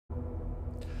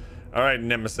All right,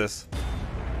 Nemesis.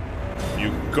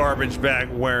 You garbage bag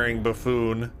wearing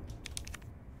buffoon.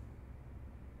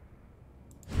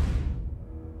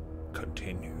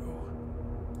 Continue.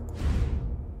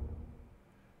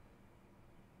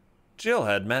 Jill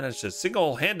had managed to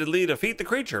single-handedly defeat the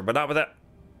creature, but not with that.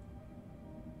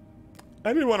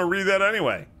 I didn't want to read that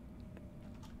anyway.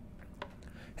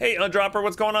 Hey, Undropper,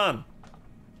 what's going on?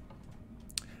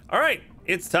 All right,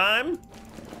 it's time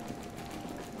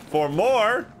for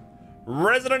more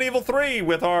Resident Evil 3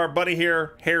 with our buddy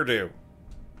here, Hairdo.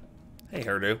 Hey,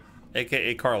 Hairdo,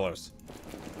 aka Carlos.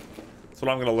 That's what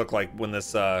I'm gonna look like when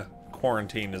this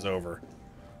quarantine is over.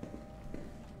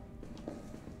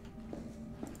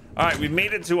 All right, we've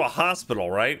made it to a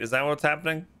hospital, right? Is that what's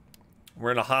happening?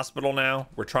 We're in a hospital now.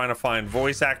 We're trying to find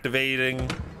voice activating.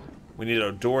 We need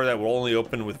a door that will only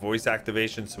open with voice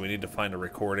activation, so we need to find a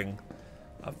recording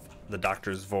of the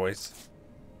doctor's voice.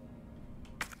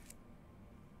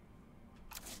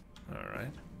 All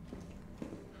right.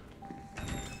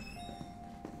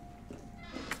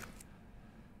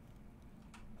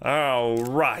 All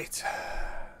right.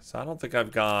 So I don't think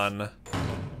I've gone...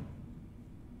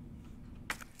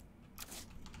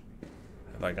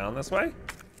 Have I gone this way?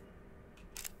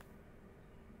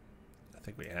 I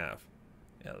think we have.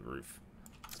 Yeah, the roof.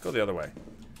 Let's go the other way.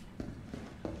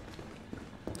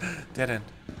 Dead end.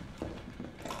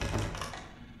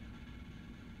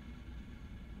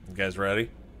 You guys ready?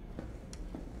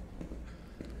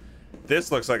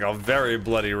 This looks like a very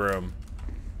bloody room.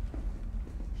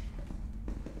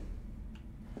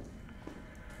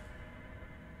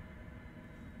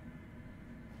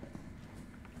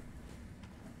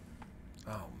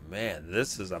 Oh man,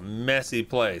 this is a messy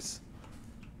place.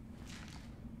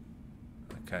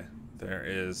 Okay, there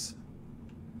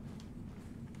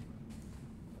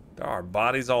are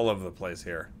bodies all over the place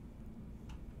here.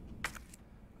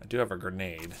 I do have a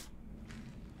grenade.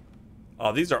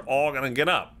 Oh, these are all gonna get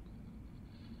up.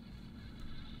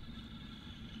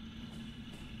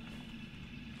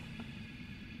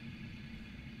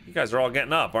 You guys are all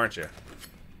getting up, aren't you?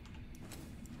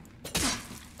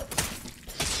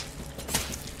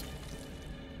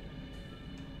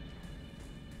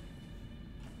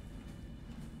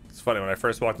 It's funny, when I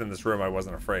first walked in this room, I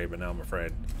wasn't afraid, but now I'm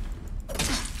afraid.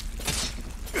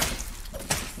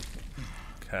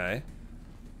 Okay.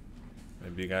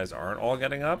 Maybe you guys aren't all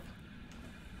getting up?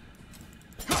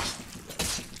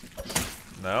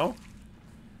 No?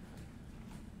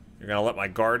 You're gonna let my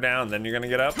guard down, then you're gonna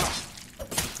get up?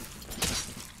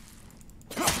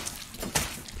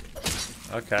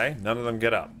 Okay, none of them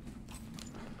get up.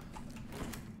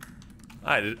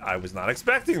 I was not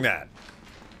expecting that.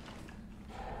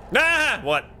 Nah!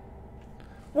 What?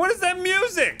 What is that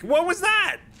music? What was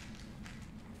that?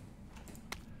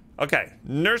 Okay,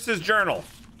 nurse's journal.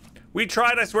 We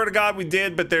tried, I swear to God we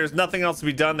did, but there's nothing else to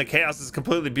be done. The chaos is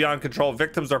completely beyond control.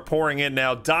 Victims are pouring in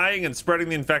now, dying and spreading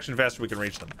the infection faster we can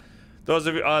reach them. Those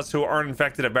of us who aren't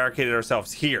infected have barricaded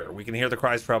ourselves here. We can hear the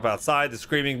cries for help outside, the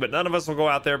screaming, but none of us will go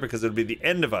out there because it'll be the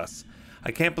end of us.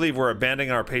 I can't believe we're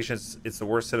abandoning our patients. It's the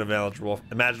worst sin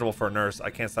imaginable for a nurse. I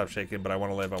can't stop shaking, but I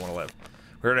want to live. I want to live.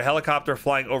 We heard a helicopter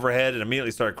flying overhead and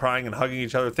immediately started crying and hugging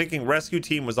each other, thinking rescue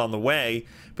team was on the way.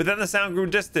 But then the sound grew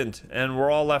distant, and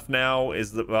we're all left now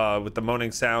with the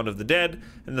moaning sound of the dead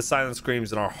and the silent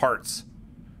screams in our hearts.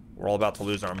 We're all about to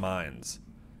lose our minds.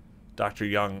 Dr.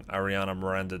 Young, Ariana,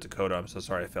 Miranda, Dakota, I'm so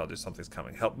sorry I failed you. Something's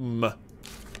coming. Help.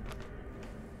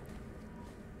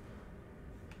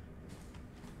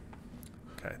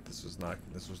 Okay, this was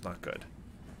not good.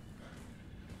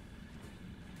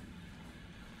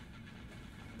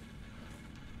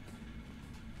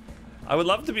 I would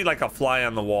love to be like a fly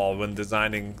on the wall when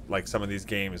designing like some of these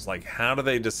games. Like, how do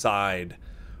they decide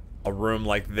a room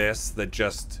like this that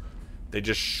they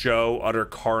just show utter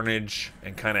carnage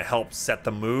and kind of help set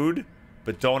the mood,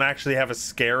 but don't actually have a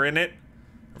scare in it,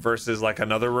 versus like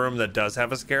another room that does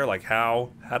have a scare? Like, how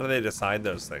do they decide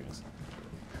those things?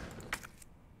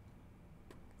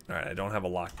 All right, I don't have a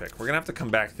lockpick. We're gonna have to come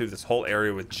back through this whole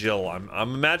area with Jill. I'm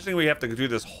imagining we have to do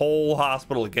this whole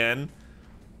hospital again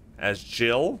as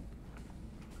Jill,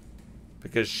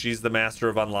 because she's the master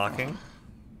of unlocking.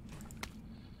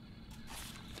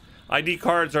 ID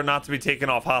cards are not to be taken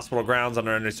off hospital grounds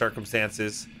under any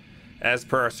circumstances. As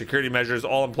per our security measures,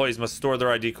 all employees must store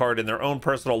their ID card in their own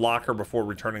personal locker before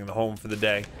returning the home for the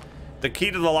day. The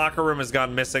key to the locker room has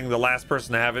gone missing. The last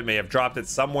person to have it may have dropped it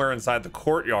somewhere inside the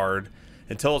courtyard.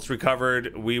 Until it's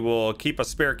recovered, we will keep a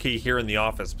spare key here in the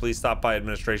office. Please stop by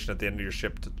administration at the end of your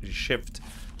shift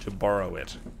to borrow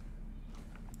it.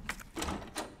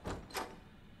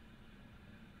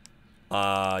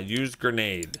 Use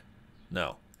grenade.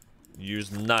 No.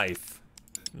 Use knife.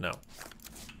 No.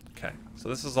 Okay, so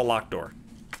this is a locked door.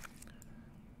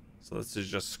 So this is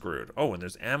just screwed. Oh, and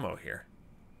there's ammo here.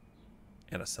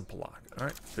 And a simple lock. All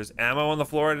right, there's ammo on the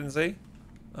floor I didn't see.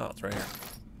 Oh, it's right here.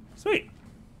 Sweet.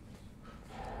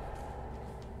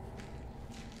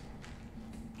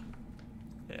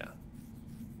 Yeah.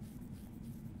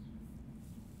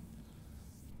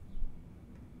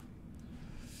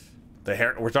 The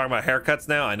hair, we're talking about haircuts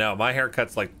now? I know, my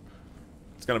haircut's like,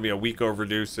 it's gonna be a week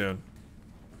overdue soon.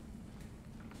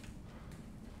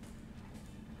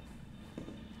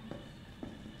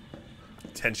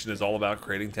 Tension is all about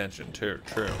creating tension, too.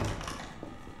 True.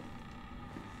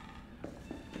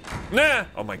 Nah!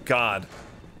 Oh my god.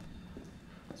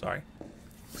 Sorry.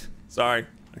 Sorry.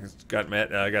 I just got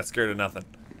mad. I got scared of nothing.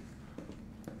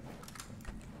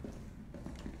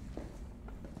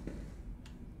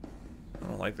 I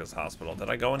don't like this hospital. Did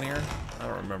I go in here? I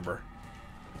don't remember.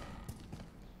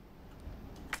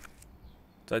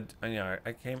 Yeah,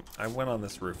 I went on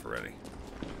this roof already.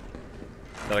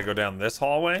 Did I go down this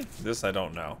hallway? This I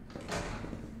don't know.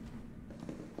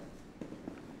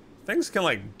 Things can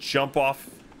like jump off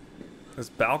this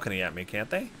balcony at me, can't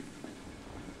they?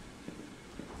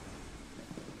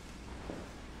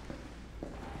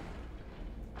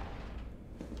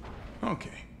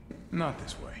 Okay, not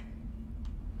this way.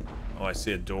 Oh, I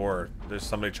see a door. There's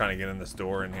somebody trying to get in this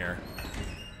door in here.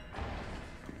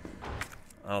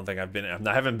 I don't think I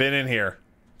haven't been in here.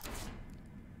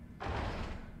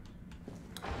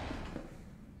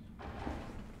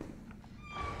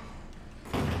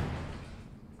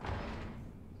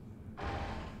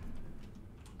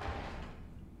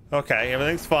 Okay,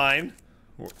 everything's fine.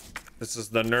 This is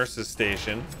the nurse's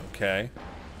station. Okay.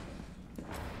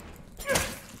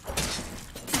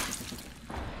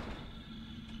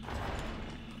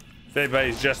 If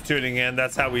anybody's just tuning in,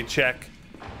 that's how we check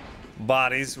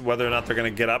bodies, whether or not they're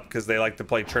going to get up, because they like to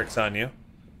play tricks on you.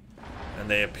 And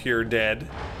they appear dead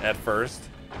at first.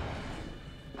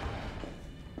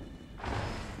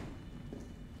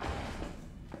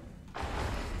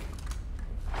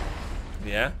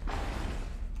 Yeah.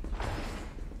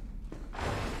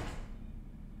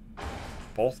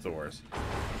 Both doors.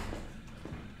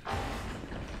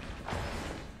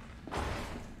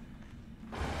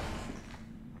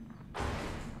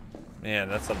 Man,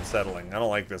 that's unsettling. I don't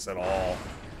like this at all.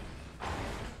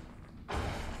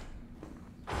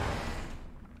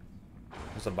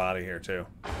 There's a body here too.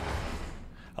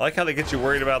 I like how they get you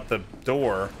worried about the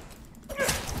door.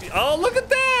 Oh, look at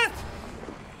that!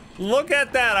 Look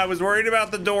at that! I was worried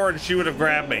about the door and she would have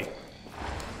grabbed me.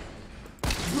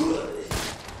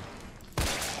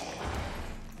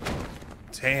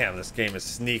 Damn, this game is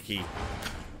sneaky.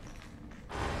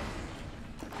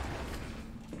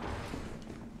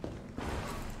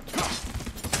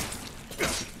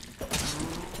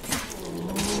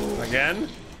 Again?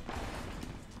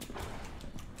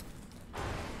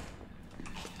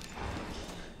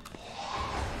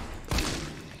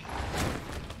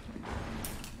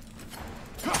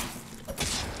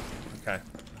 Okay,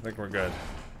 I think we're good.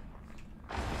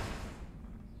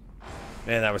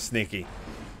 Man, that was sneaky.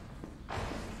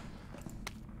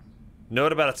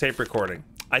 Note about a tape recording.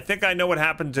 I think I know what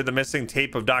happened to the missing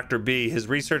tape of Dr. B. His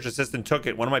research assistant took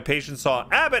it. One of my patients saw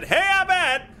Abbott, hey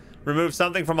Abbott, remove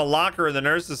something from a locker in the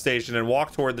nurse's station and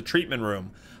walk toward the treatment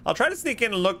room. I'll try to sneak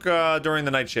in and look during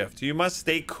the night shift. You must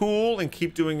stay cool and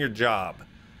keep doing your job.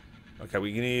 Okay,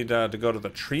 we need to go to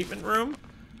the treatment room.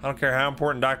 I don't care how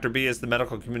important Dr. B is to the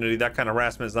medical community. That kind of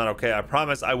harassment is not okay. I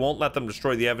promise I won't let them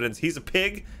destroy the evidence. He's a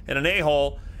pig and an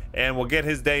a-hole and will get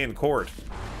his day in court.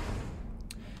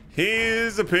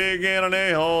 He's a pig and an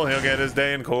a-hole, he'll get his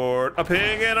day in court. A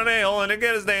pig and an a-hole and he'll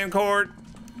get his day in court.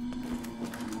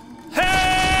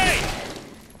 Hey!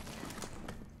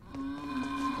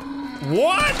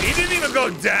 What? He didn't even go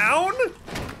down?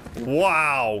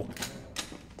 Wow.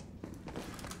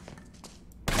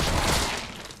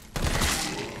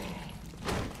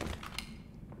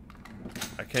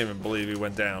 I can't even believe he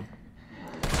went down.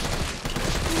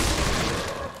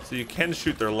 So you can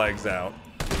shoot their legs out.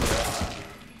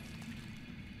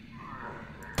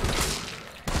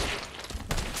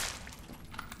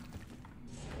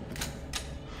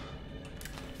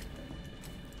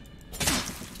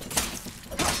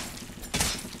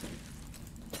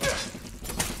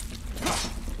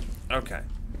 Okay.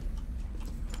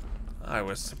 I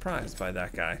was surprised by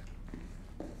that guy.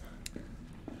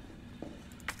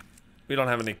 We don't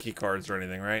have any key cards or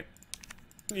anything, right?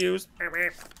 Use.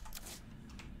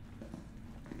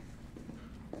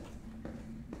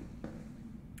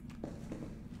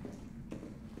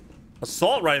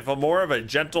 Assault rifle, more of a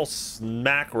gentle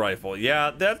smack rifle.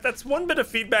 Yeah, that's one bit of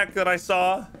feedback that I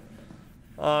saw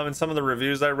in some of the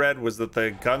reviews I read, was that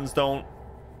the guns don't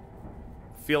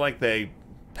feel like they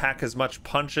pack as much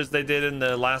punch as they did in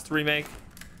the last remake.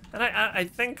 And I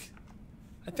think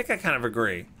I kind of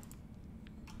agree.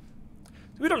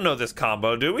 We don't know this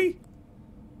combo, do we?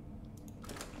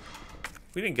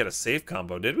 We didn't get a safe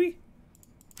combo, did we?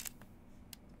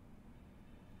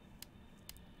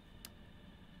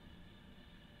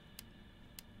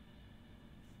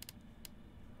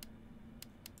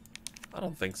 I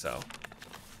don't think so.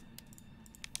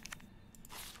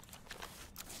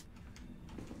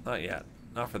 Not yet.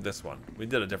 Not for this one. We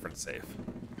did a different save.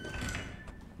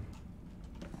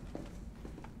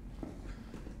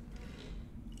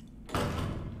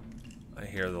 I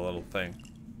hear the little thing.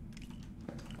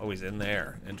 Oh, he's in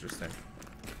there. Interesting.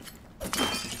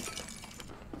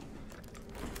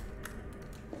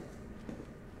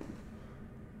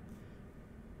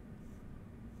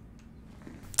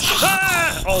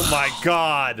 Ah! Oh my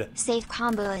god! Safe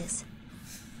combos.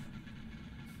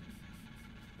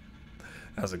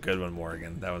 That was a good one,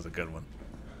 Morgan. That was a good one.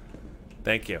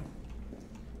 Thank you.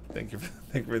 Thank you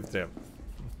for the tip.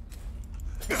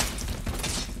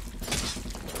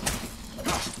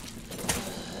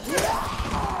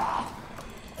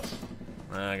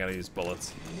 I gotta use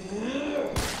bullets.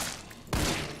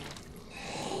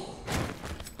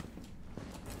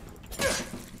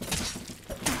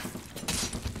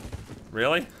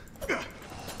 Really?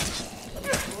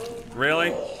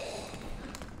 Really?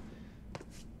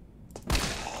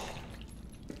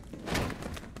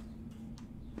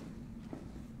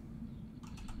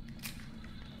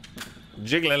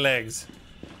 Jiggling legs.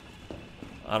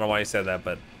 I don't know why you said that,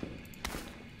 but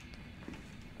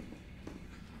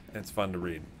it's fun to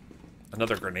read.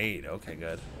 Another grenade. Okay,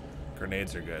 good.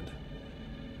 Grenades are good.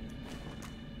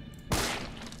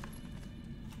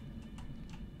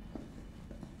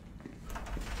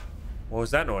 What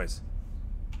was that noise?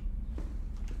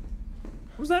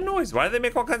 What was that noise? Why do they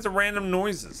make all kinds of random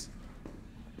noises?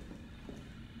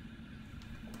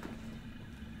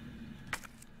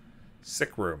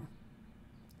 Sick room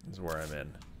is where I'm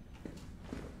in.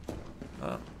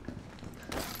 Oh.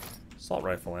 Assault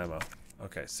rifle ammo.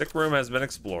 Okay, sick room has been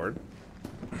explored.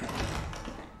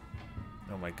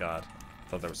 Oh my god. I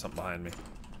thought there was something behind me.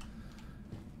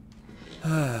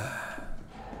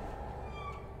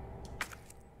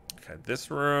 Okay, this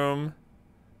room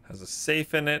has a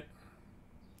safe in it.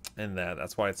 And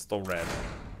that's why it's still red.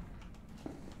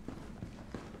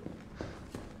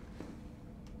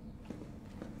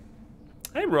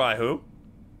 Hey, Raihu.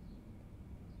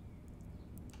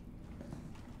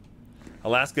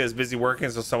 Alaska is busy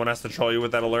working, so someone has to troll you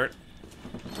with that alert.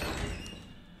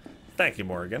 Thank you,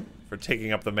 Morgan, for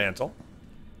taking up the mantle.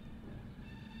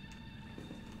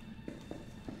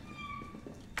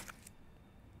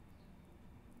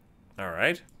 All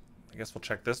right. I guess we'll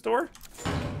check this door.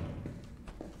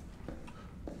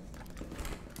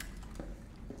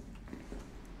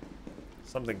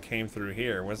 Something came through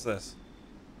here. What's this?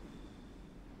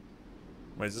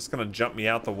 Wait, is this gonna jump me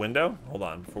out the window? Hold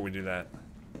on, before we do that.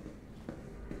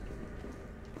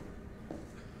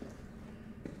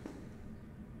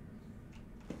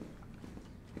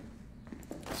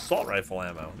 Assault rifle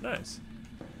ammo. Nice.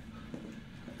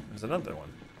 There's another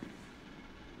one.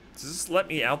 Does this let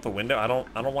me out the window? I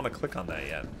don't want to click on that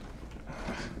yet.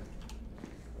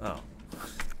 Oh.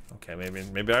 Okay,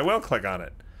 maybe I will click on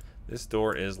it. This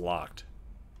door is locked.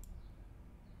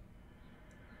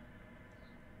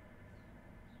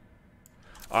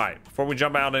 Alright, before we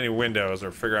jump out any windows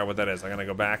or figure out what that is, I'm gonna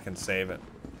go back and save it.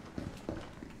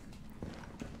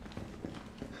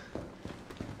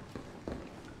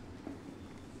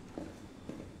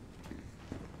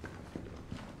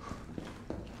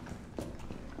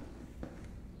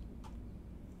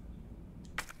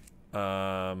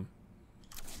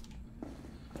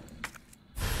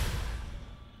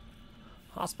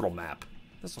 Hospital map.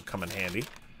 This will come in handy.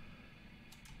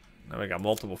 Now we got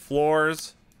multiple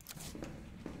floors.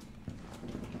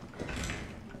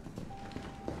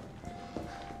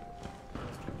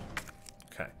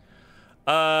 Okay.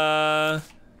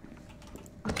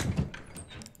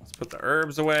 Let's put the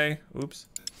herbs away. Oops.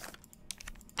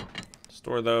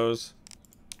 Store those.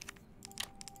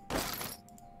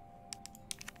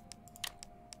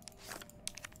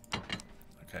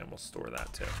 Okay, and we'll store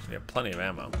that too. We have plenty of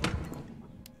ammo.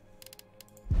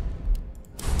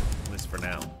 At least for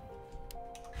now.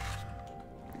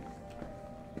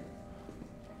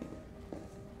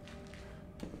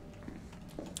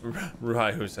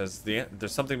 Ruhai, who says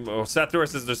there's something. Oh, Sathura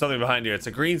says there's something behind you. It's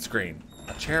a green screen,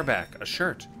 a chair back, a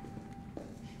shirt.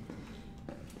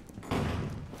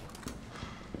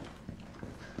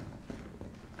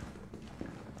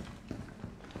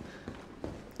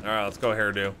 Alright, let's go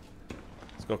hairdo.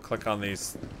 Let's go click on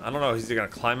these. I don't know, is he gonna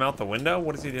climb out the window?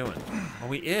 What is he doing?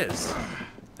 Oh, he is.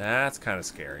 That's kind of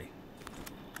scary.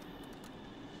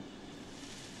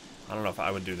 I don't know if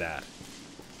I would do that.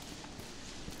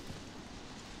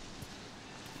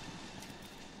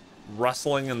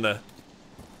 Rustling in the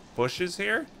bushes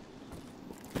here?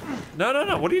 No, no,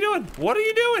 no. What are you doing? What are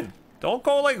you doing? Don't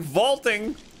go like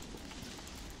vaulting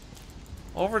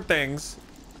over things.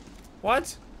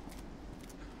 What?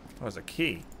 Oh, there's a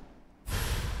key.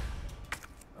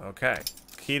 Okay.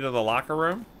 Key to the locker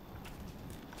room.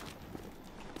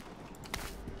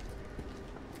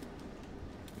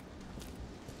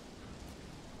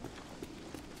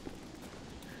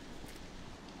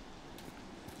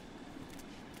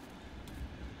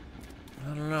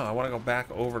 I don't know. I want to go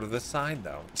back over to this side,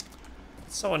 though.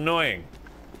 It's so annoying.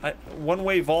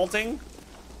 One-way vaulting?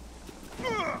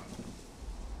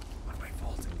 One-way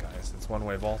vaulting, guys. It's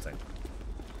one-way vaulting.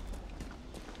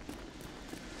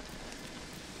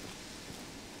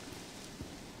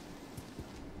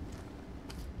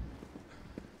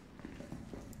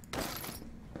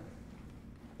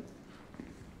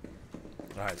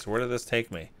 Alright, so where did this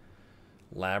take me?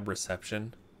 Lab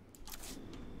reception.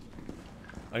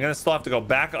 I'm gonna still have to go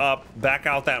back up, back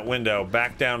out that window,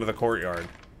 back down to the courtyard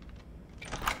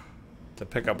to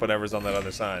pick up whatever's on that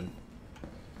other side.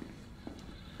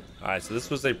 Alright, so this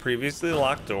was a previously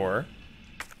locked door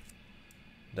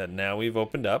that now we've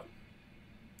opened up.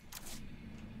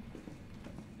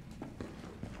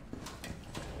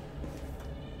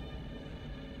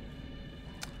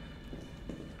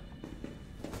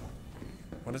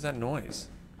 What is that noise?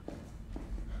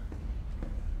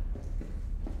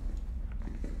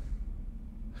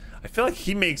 I feel like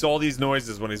he makes all these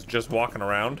noises when he's just walking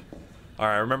around.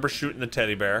 Alright, I remember shooting the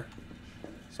teddy bear.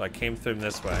 So I came through him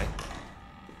this way.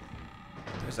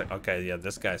 He's like, okay, yeah,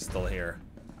 this guy's still here.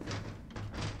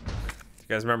 You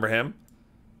guys remember him?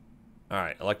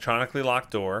 Alright, electronically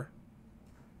locked door.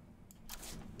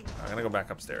 I'm gonna go back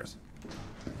upstairs.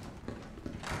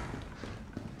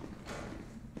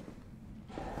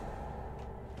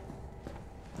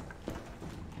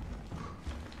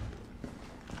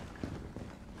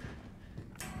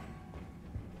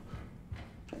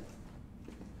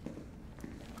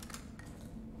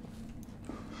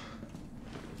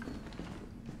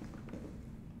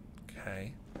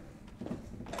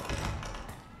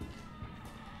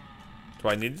 Do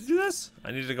I need to do this?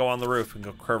 I need to go on the roof and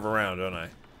go curve around, don't I?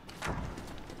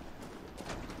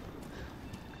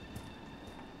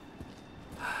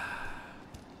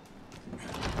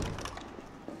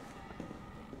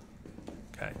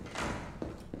 Okay.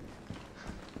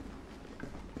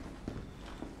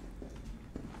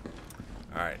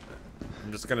 Alright.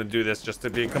 I'm just gonna do this just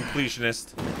to be a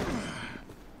completionist.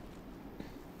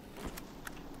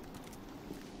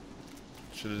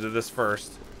 Should have did this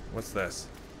first. What's this?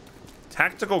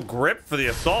 Tactical grip for the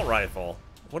assault rifle.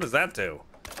 What does that do?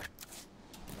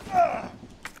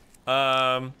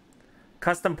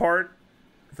 Custom part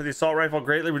for the assault rifle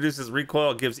greatly reduces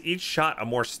recoil. It gives each shot a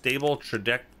more stable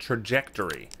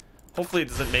trajectory. Hopefully it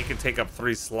doesn't make it take up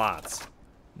 3 slots.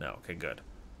 No, okay, good.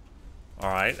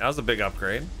 Alright, that was a big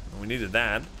upgrade. We needed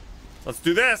that. Let's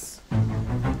do this.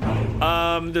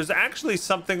 There's actually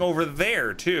something over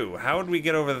there, too. How would we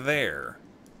get over there?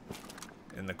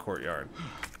 In the courtyard.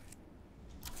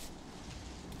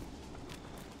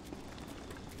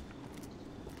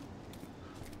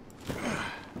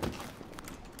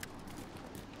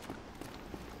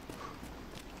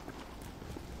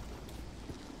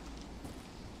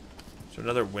 Is there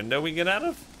another window we get out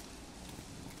of?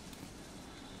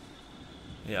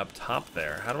 Yeah, up top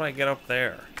there. How do I get up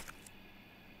there?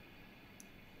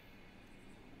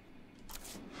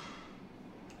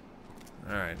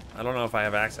 Alright. I don't know if I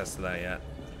have access to that yet.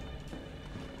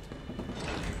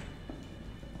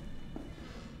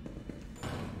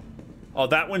 Oh,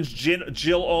 that one's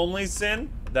Jill only, Sin?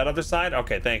 That other side?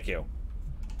 Okay, thank you.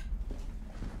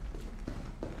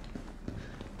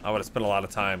 I would have spent a lot of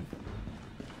time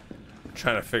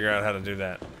trying to figure out how to do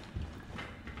that.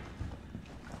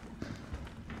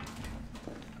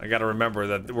 I gotta remember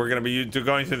that we're gonna be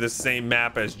going through the same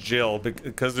map as Jill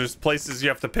because there's places you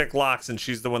have to pick locks and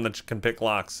she's the one that can pick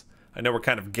locks. I know we're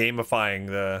kind of gamifying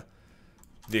the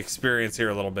experience here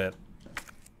a little bit,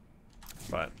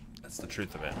 but that's the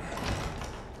truth of it.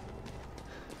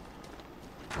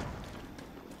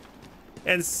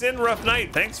 And Sin Rough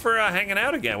Night, thanks for hanging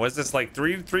out again. Was this like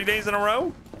three days in a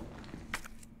row?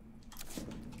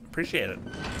 Appreciate it.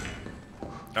 All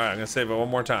right, I'm gonna save it one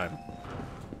more time.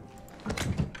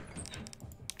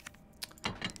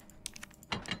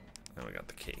 And we got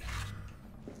the key.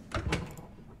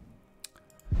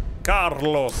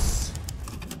 Carlos.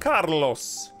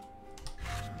 Carlos.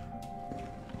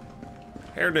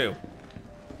 Hairdo.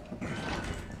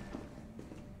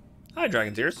 Hi,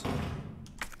 Dragon Tears.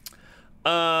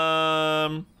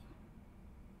 All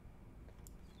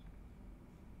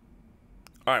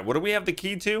right, what do we have the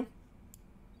key to?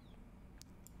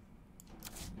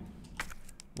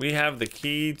 We have the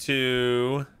key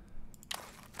to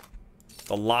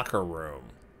the locker room.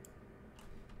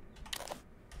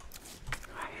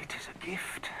 It is a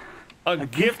gift. A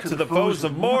gift to the foes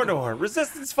of Mordor.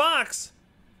 Resistance Fox.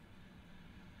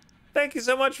 Thank you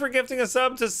so much for gifting a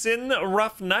sub to Sin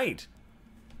Rough Knight.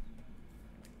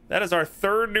 That is our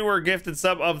third newer gifted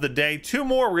sub of the day. 2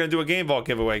 more, we're going to do a Game Vault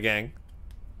giveaway, gang.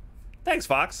 Thanks,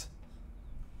 Fox.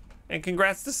 And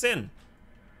congrats to Sin.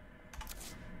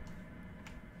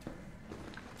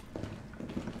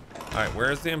 Alright,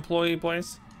 where's the employee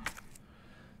place?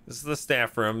 This is the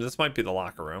staff room. This might be the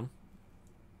locker room.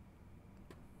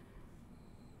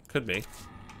 Could be.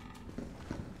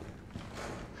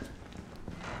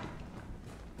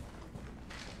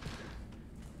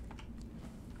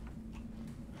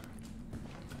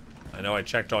 I know I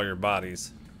checked all your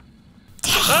bodies.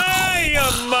 Hey,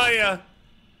 Maya!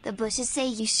 The bushes say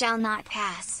you shall not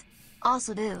pass.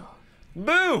 Also boo.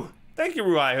 Boo! Thank you,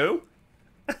 Ruaihu.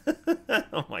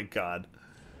 Oh my god.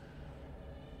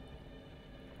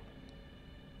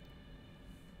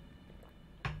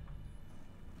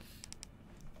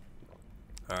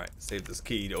 Alright, save this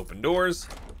key to open doors.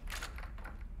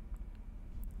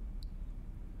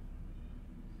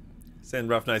 Sin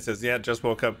Rough Night says, yeah, just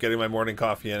woke up getting my morning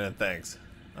coffee in and thanks.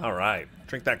 Alright,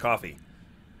 drink that coffee.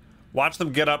 Watch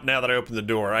them get up now that I open the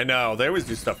door. I know, they always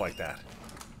do stuff like that.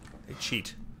 They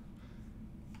cheat.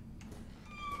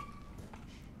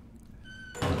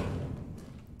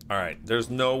 Alright, there's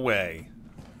no way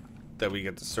that we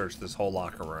get to search this whole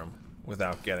locker room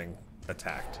without getting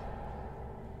attacked.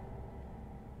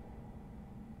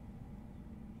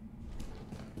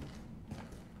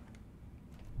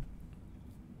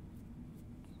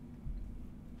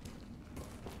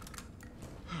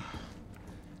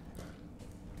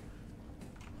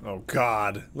 Oh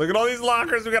god, look at all these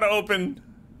lockers we gotta open.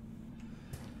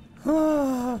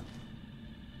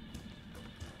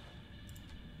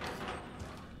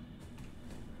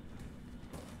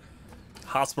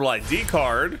 Hospital ID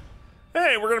card.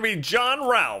 Hey, we're gonna be John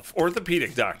Ralph,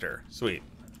 orthopedic doctor. Sweet.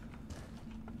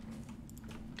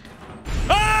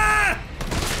 Ah!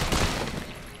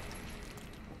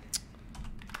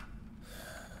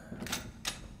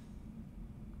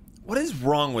 What is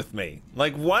wrong with me?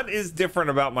 Like, what is different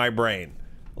about my brain?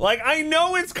 Like, I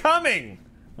know it's coming.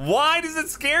 Why does it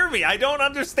scare me? I don't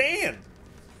understand.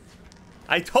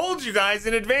 I told you guys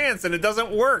in advance and it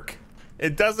doesn't work.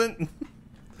 It doesn't...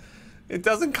 It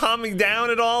doesn't calm me down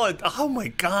at all. Oh my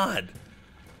god.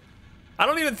 I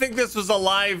don't even think this was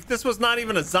alive. This was not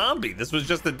even a zombie. This was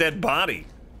just a dead body.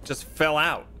 Just fell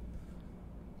out.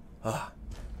 Ugh.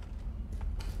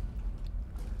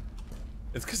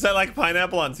 It's because I like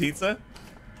pineapple on pizza.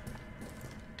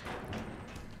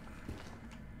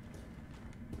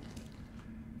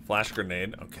 Flash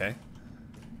grenade, okay.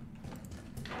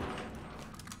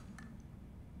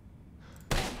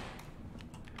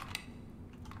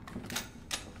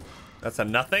 That's a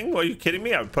nothing? Are you kidding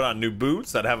me? I would put on new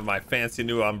boots. I'd have my fancy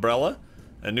new umbrella.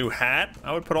 A new hat.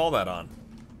 I would put all that on.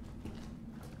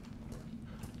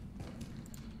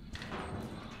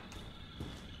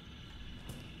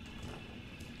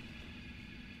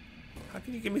 How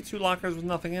can you give me 2 lockers with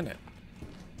nothing in it?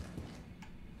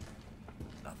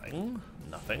 Nothing.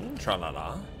 Nothing.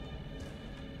 Tra-la-la.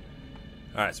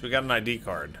 Alright, so we got an ID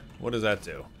card. What does that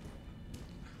do?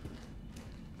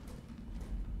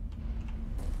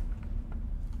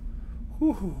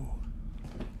 Whew.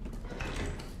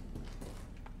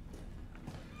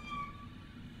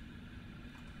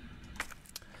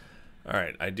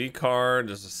 Alright, ID card.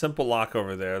 There's a simple lock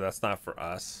over there. That's not for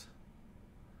us.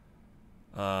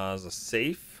 There's a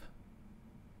safe.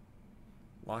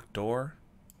 Locked door.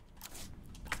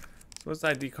 So what's the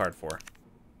ID card for?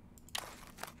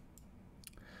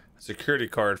 A security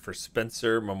card for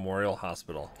Spencer Memorial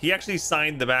Hospital. He actually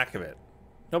signed the back of it.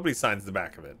 Nobody signs the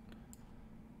back of it.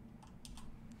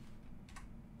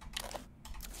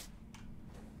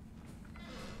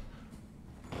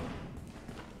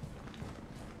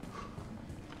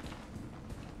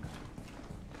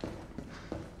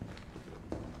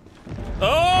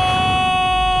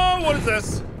 Oh, what is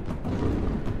this?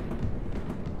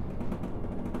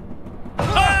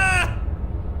 Ah!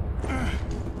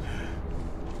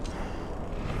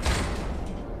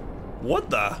 What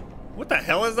the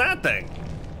hell is that thing?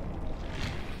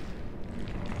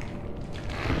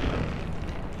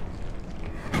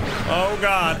 Oh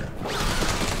God.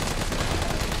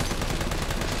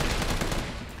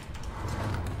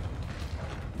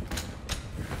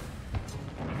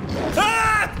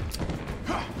 Ah!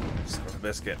 Son of a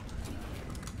biscuit.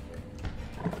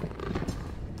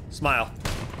 Smile.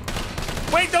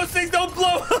 Wait, those things don't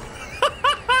blow up.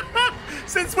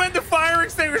 Since when do fire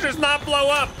extinguishers not blow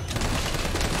up?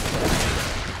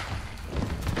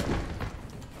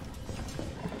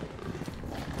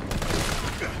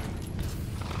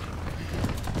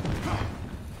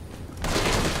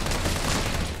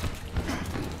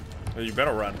 Oh, you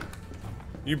better run.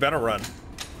 You better run.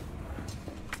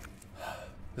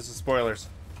 This is spoilers.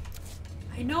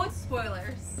 I know it's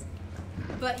spoilers,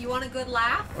 but you want a good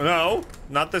laugh? No,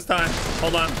 not this time.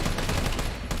 Hold on.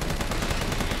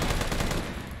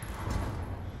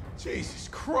 Jesus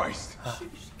Christ.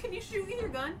 Can you shoot with your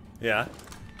gun? Yeah.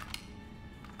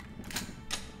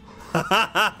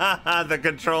 The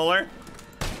controller.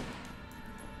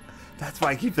 That's why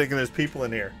I keep thinking there's people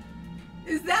in here.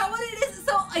 Is that what it is?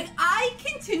 So, like, I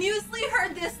continuously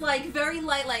heard this, like, very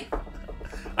light, like...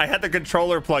 I had the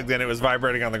controller plugged in. It was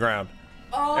vibrating on the ground.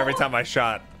 Oh. Every time I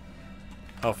shot.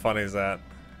 How funny is that?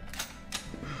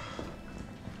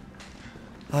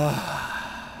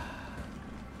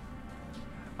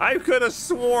 I could have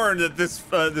sworn that this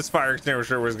fire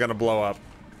extinguisher was gonna blow up.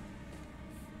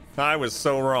 I was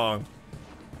so wrong.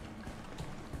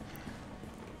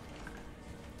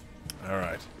 All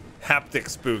right, haptic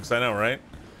spooks. I know, right?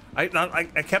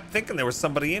 I kept thinking there was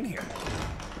somebody in here.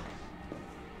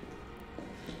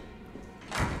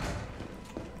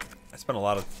 I shot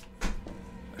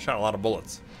a lot of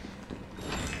bullets.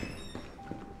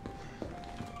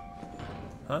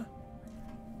 Huh?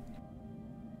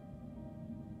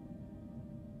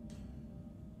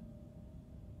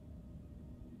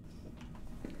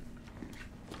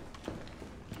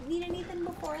 Need anything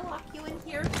before I lock you in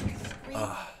here to scream?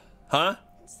 Huh?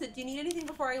 So, do you need anything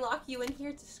before I lock you in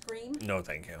here to scream? No,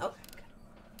 thank you. Okay, good.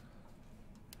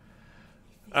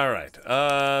 All right.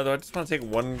 Though I just want to take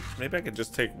one. Maybe I could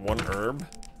just take one herb.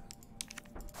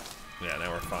 Yeah,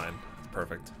 now we're fine.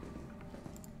 Perfect.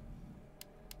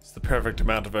 It's the perfect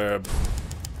amount of herb.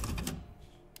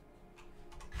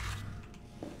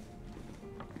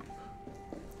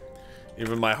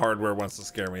 Even my hardware wants to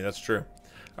scare me. That's true.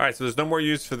 All right, so there's no more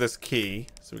use for this key,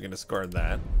 so we can discard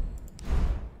that.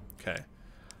 Okay.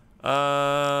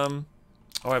 Oh,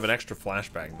 I have an extra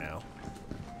flashbang now.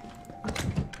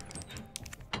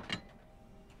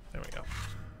 There we go.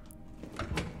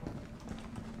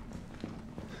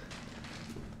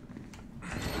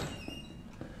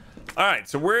 All right,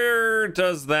 so where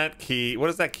does that key, what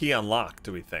does that key unlock,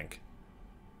 do we think?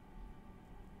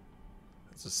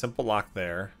 It's a simple lock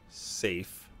there.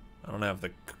 Safe. I don't have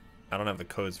the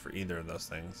codes for either of those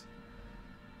things.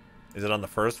 Is it on the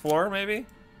first floor, maybe?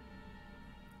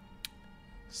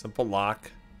 Simple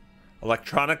lock.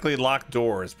 Electronically locked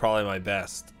door is probably my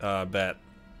best bet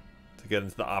to get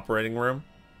into the operating room.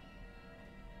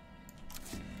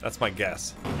 That's my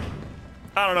guess.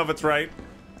 I don't know if it's right.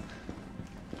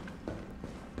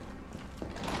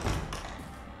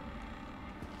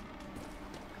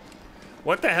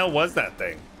 What the hell was that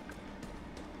thing?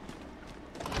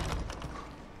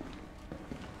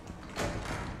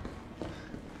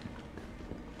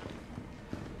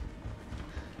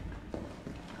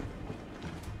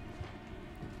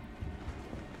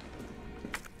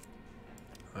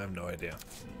 I have no idea.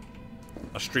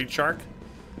 A street shark?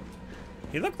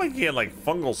 He looked like he had like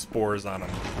fungal spores on him.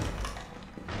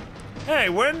 Hey,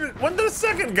 when did the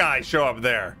second guy show up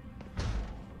there?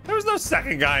 There was no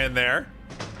second guy in there.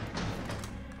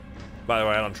 By the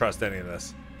way, I don't trust any of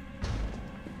this.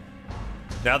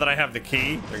 Now that I have the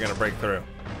key, they're gonna break through.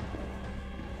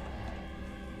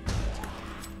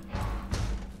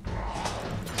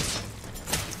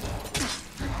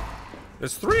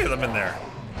 There's 3 of them in there.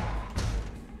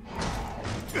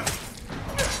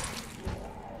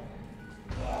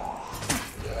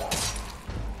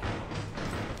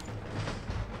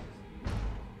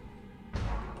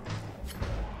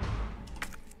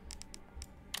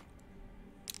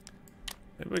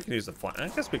 Maybe we can use the flash. I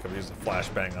guess we could use the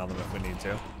flashbang on them if we need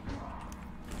to.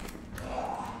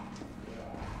 All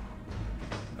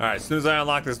right, as soon as I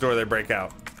unlock this door, they break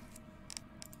out.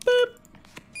 Boop.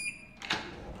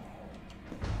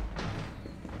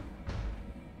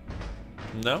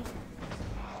 No?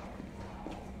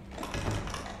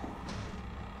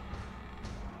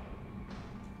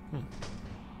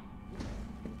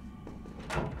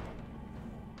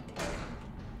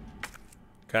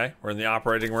 Okay, we're in the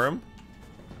operating room.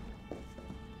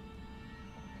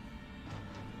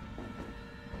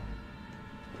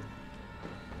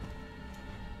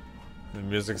 The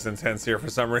music's intense here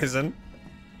for some reason.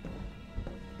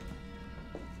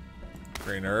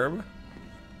 Green herb.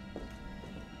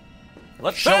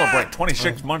 Let's celebrate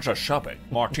 26 months of subbing.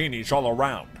 Martinis all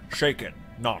around. Shaken,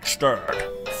 not stirred.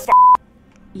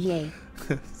 Yay.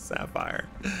 Sapphire.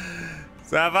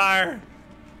 Sapphire!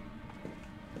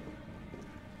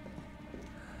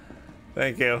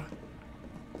 Thank you.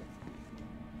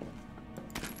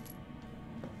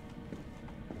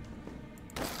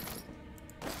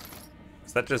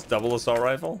 Is that just double assault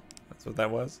rifle? That's what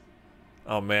that was?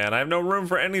 Oh man, I have no room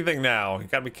for anything now. You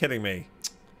gotta be kidding me.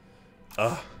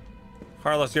 Ugh.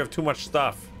 Carlos, you have too much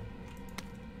stuff.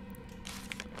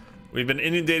 We've been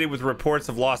inundated with reports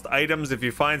of lost items. If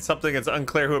you find something that's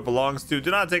unclear who it belongs to,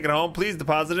 do not take it home. Please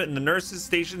deposit it in the nurse's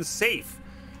station safe.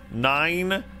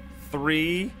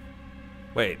 9-3.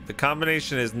 Wait, the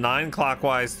combination is 9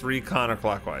 clockwise, 3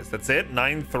 counterclockwise. That's it?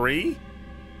 9-3?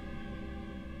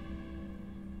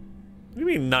 What do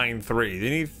you mean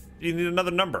 9-3? You need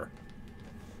another number.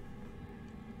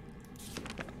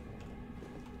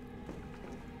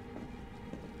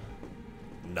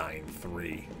 Nine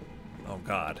three. Oh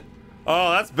god.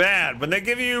 Oh, that's bad. When they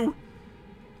give you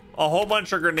a whole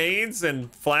bunch of grenades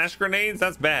and flash grenades,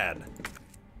 that's bad.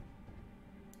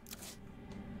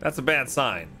 That's a bad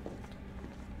sign.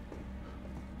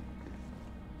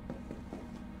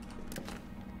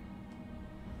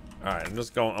 All right,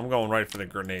 I'm going right for the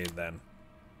grenade then.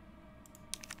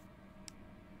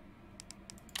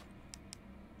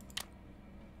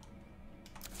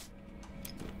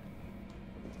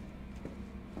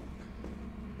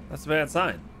 That's a bad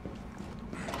sign.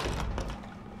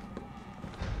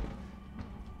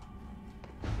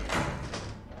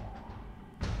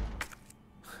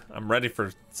 I'm ready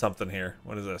for something here.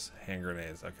 What is this? Hand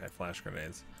grenades. Okay, flash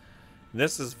grenades.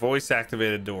 This is voice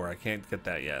activated door. I can't get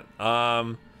that yet.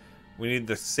 We need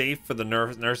the safe for the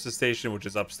nurse's station, which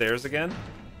is upstairs again.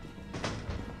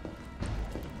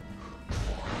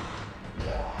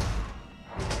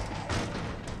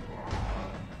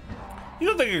 You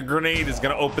don't think a grenade is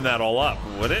going to open that all up,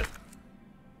 would it?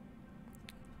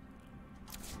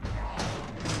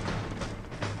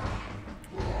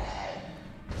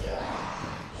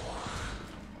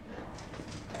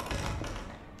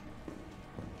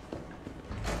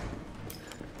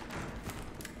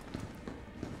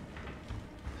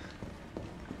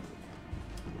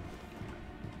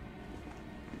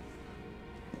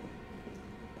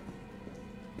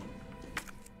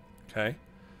 Okay.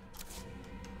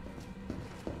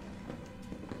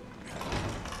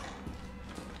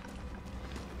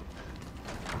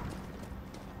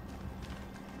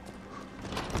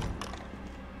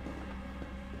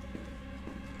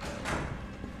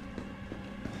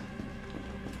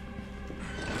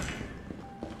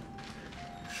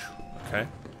 Okay.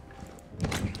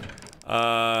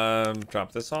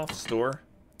 Drop this off. Store.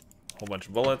 Whole bunch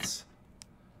of bullets.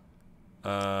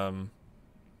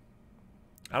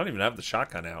 I don't even have the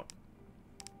shotgun out.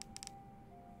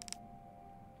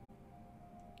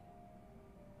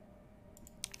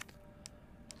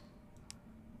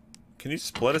 Can you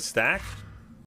split a stack?